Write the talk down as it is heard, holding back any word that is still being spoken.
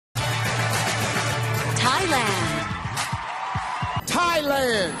Thailand.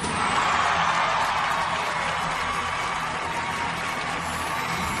 Thailand.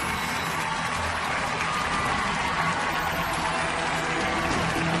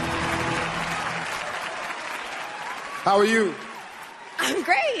 How are you? I'm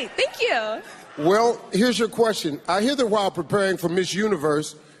great, thank you. Well, here's your question. I hear that while preparing for Miss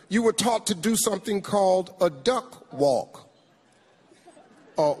Universe, you were taught to do something called a duck walk.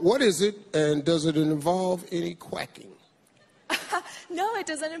 What is it, and does it involve any quacking? No, it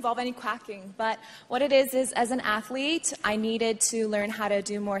doesn't involve any quacking, but what it is as an athlete, I needed to learn how to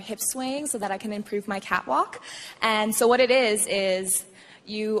do more hip swing so that I can improve my catwalk. And so what it is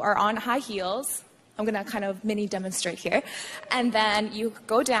you are on high heels. I'm gonna kind of mini demonstrate here. And then you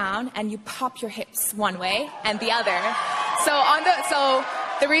go down and you pop your hips one way and the other. So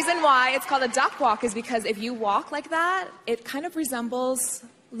the reason why it's called a duck walk is because if you walk like that, it kind of resembles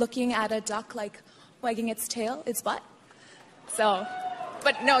looking at a duck like wagging its tail, its butt. So,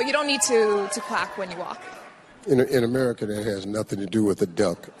 but no, you don't need to quack when you walk. In America, that has nothing to do with a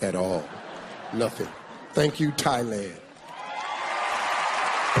duck at all. Nothing. Thank you, Thailand.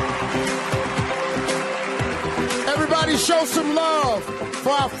 Everybody show some love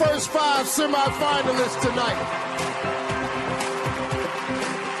for our first 5 semifinalists tonight.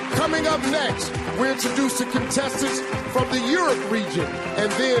 Coming up next, we'll introduce the contestants from the Europe region,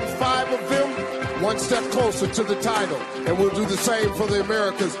 and then 5 of them one step closer to the title. And we'll do the same for the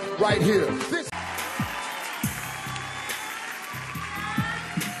Americas right here.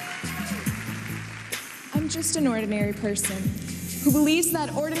 I'm just an ordinary person who believes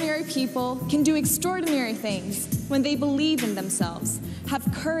that ordinary people can do extraordinary things when they believe in themselves, have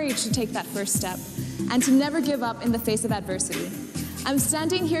courage to take that first step, and to never give up in the face of adversity. I'm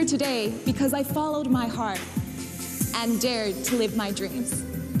standing here today because I followed my heart and dared to live my dreams.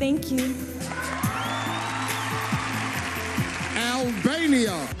 Thank you.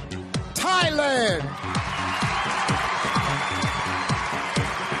 Albania. Thailand.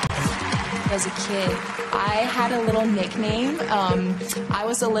 As a kid, I had a little nickname. I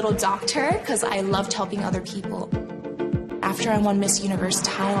was a little doctor because I loved helping other people. After I won Miss Universe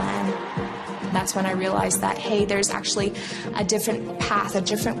Thailand, that's when I realized that, hey, there's actually a different path, a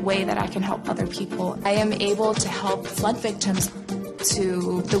different way that I can help other people. I am able to help flood victims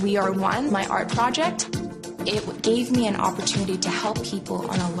to the We Are One, my art project. It gave me an opportunity to help people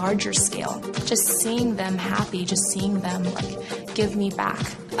on a larger scale. Just seeing them happy, just seeing them give me back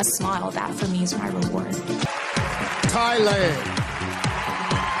a smile, that for me is my reward. Thailand.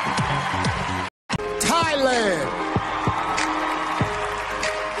 Thailand.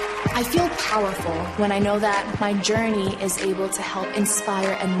 I feel powerful when I know that my journey is able to help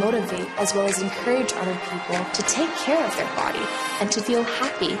inspire and motivate, as well as encourage other people to take care of their body and to feel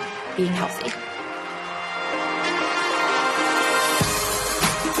happy being healthy.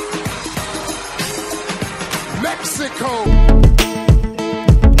 Mexico.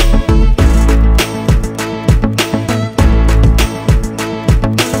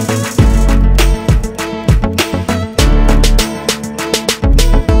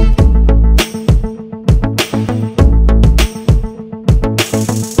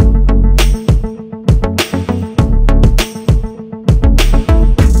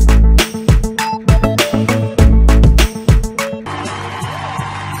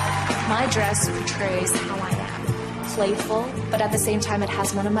 My dress portrays how I am, playful, but at the same time it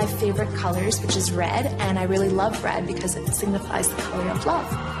has one of my favorite colors, which is red, and I really love red because it signifies the color of love.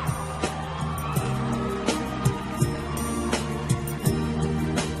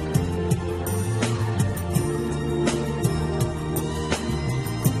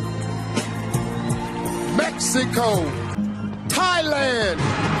 Mexico. Thailand.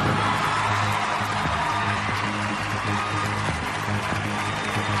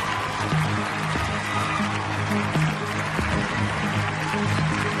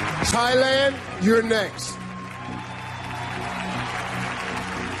 Thailand, you're next.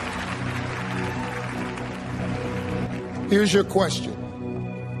 Here's your question.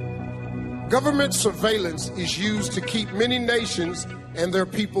 Government surveillance is used to keep many nations and their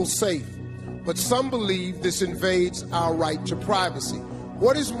people safe, but some believe this invades our right to privacy.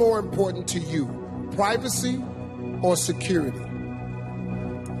 What is more important to you, privacy or security?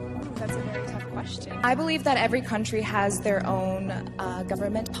 That's a very tough question. I believe that every country has their own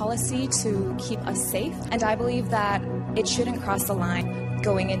government policy to keep us safe, and I believe that it shouldn't cross the line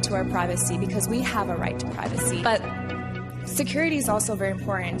going into our privacy because we have a right to privacy. But security is also very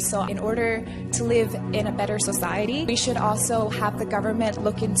important. So in order to live in a better society, we should also have the government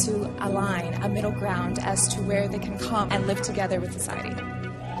look into a line, a middle ground as to where they can come and live together with society.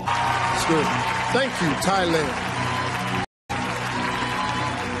 That's good. Thank you, Thailand.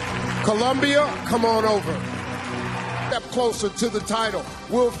 Colombia, come on over. Step closer to the title.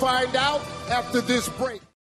 We'll find out after this break.